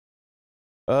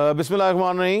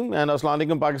Bismillahirrahmanirrahim and Assalamu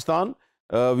alaikum Pakistan.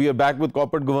 We are back with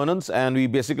corporate governance, and we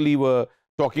basically were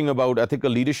talking about ethical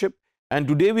leadership. And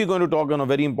today we're going to talk on a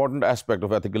very important aspect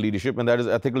of ethical leadership, and that is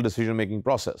ethical decision-making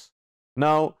process.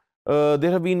 Now,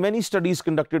 there have been many studies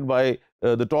conducted by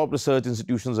the top research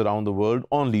institutions around the world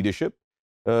on leadership,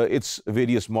 its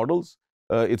various models,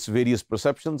 its various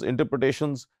perceptions,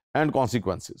 interpretations, and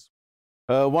consequences.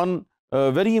 One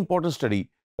very important study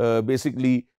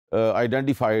basically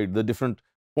identified the different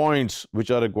points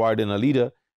which are required in a leader,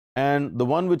 and the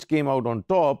one which came out on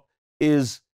top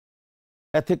is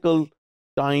ethical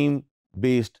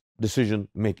time-based decision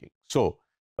making. So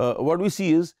what we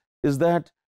see is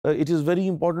that it is very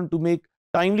important to make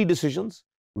timely decisions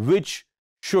which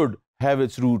should have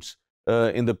its roots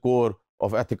in the core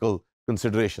of ethical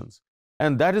considerations.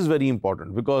 And that is very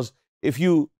important, because if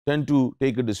you tend to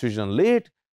take a decision late,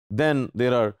 then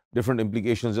there are different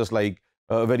implications, just like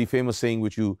a very famous saying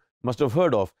which you must have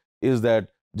heard of is that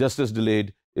justice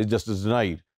delayed is justice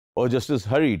denied, or justice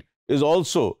hurried is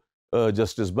also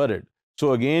justice buried.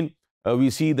 So again, we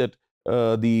see that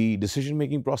the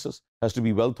decision-making process has to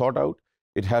be well thought out.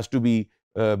 It has to be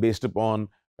based upon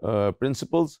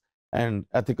principles and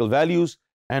ethical values,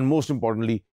 and most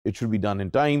importantly, it should be done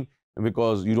in time,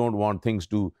 because you don't want things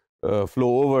to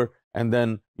flow over and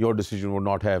then your decision would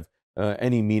not have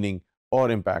any meaning or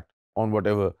impact on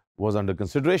whatever was under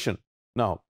consideration.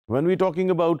 Now, when we're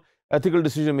talking about ethical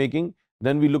decision making,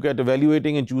 then we look at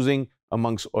evaluating and choosing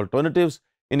amongst alternatives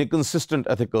in a consistent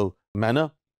ethical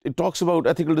manner. It talks about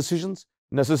ethical decisions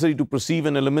necessary to perceive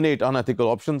and eliminate unethical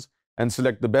options and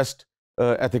select the best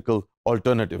ethical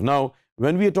alternative. Now,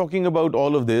 when we are talking about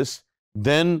all of this,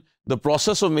 then the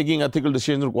process of making ethical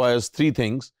decisions requires three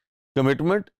things: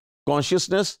 commitment,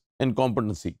 consciousness, and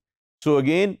competency. So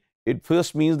again, it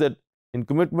first means that in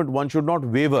commitment, one should not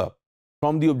waver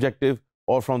from the objective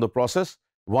or from the process.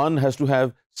 One has to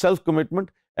have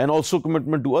self-commitment and also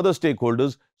commitment to other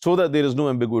stakeholders, so that there is no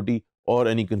ambiguity or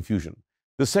any confusion.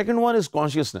 The second one is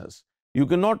consciousness. You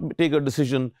cannot take a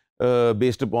decision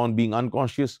based upon being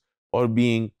unconscious or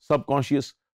being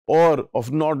subconscious, or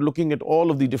of not looking at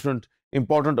all of the different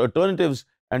important alternatives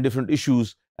and different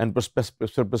issues and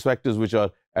perspectives which are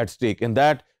at stake. And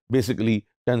that basically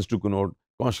tends to connote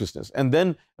consciousness. And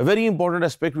then a very important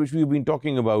aspect which we've been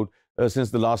talking about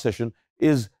since the last session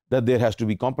is that there has to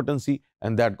be competency,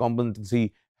 and that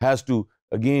competency has to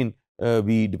again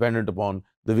be dependent upon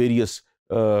the various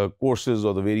courses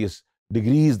or the various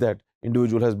degrees that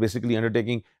individual has basically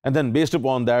undertaking, and then based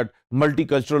upon that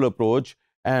multicultural approach,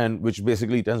 and which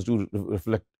basically tends to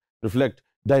reflect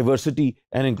diversity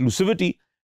and inclusivity,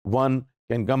 one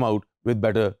can come out with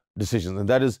better decisions. And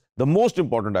that is the most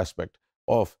important aspect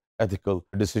of ethical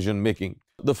decision making.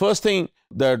 The first thing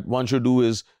that one should do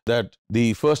is that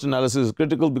the first analysis is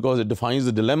critical, because it defines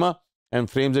the dilemma and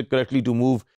frames it correctly to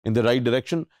move in the right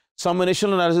direction. Some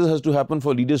initial analysis has to happen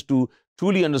for leaders to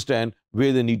truly understand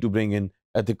where they need to bring in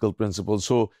ethical principles.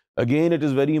 So again, it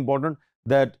is very important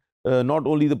that not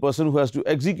only the person who has to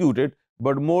execute it,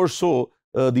 but more so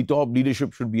the top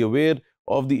leadership should be aware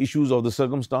of the issues, of the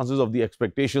circumstances, of the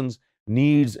expectations,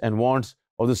 needs and wants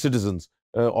of the citizens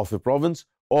of a province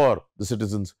or the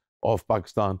citizens of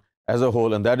Pakistan as a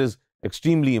whole, and that is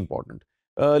extremely important.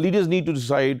 Leaders need to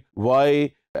decide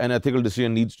why an ethical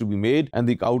decision needs to be made and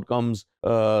the outcomes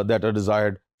that are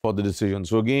desired for the decision.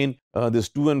 So again, this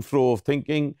to and fro of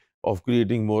thinking, of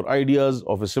creating more ideas,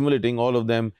 of assimilating all of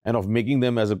them, and of making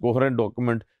them as a coherent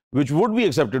document which would be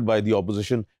accepted by the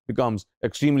opposition becomes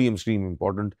extremely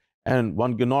important. And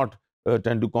one cannot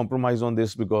tend to compromise on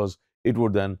this, because it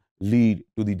would then lead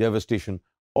to the devastation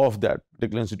of that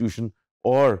particular institution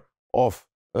or of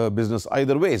business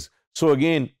either ways. So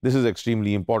again, this is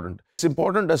extremely important. It's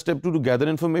important as step 2 to gather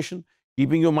information,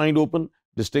 keeping your mind open,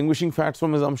 distinguishing facts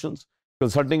from assumptions,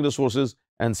 consulting resources,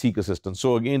 and seek assistance.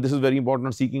 So again, this is very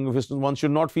important. Seeking assistance, one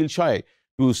should not feel shy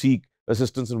to seek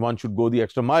assistance, and one should go the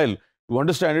extra mile to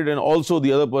understand it, and also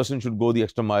the other person should go the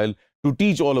extra mile to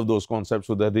teach all of those concepts,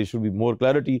 so that there should be more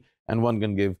clarity and one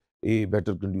can give a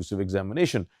better conducive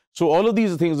examination. So all of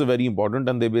these things are very important,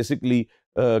 and they basically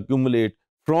accumulate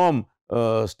from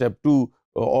step 2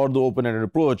 or the open-ended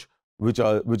approach, which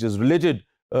is related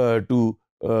to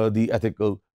the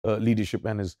ethical leadership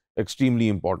and is extremely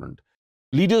important.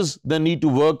 Leaders then need to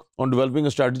work on developing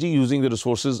a strategy using the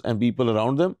resources and people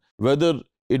around them, whether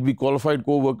it be qualified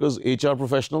co-workers, HR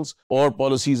professionals, or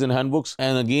policies and handbooks.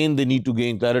 And again, they need to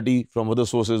gain clarity from other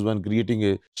sources when creating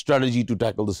a strategy to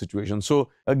tackle the situation. So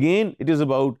again, it is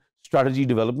about strategy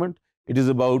development. It is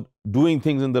about doing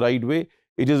things in the right way.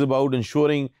 It is about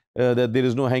ensuring that there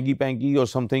is no hanky-panky or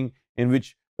something in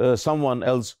which someone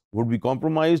else would be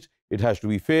compromised. It has to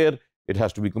be fair, it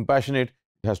has to be compassionate,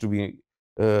 it has to be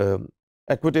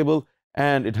equitable,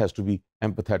 and it has to be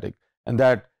empathetic. And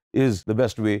that is the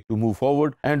best way to move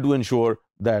forward and to ensure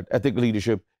that ethical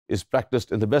leadership is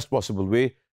practiced in the best possible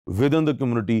way within the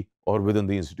community or within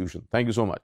the institution. Thank you so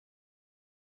much.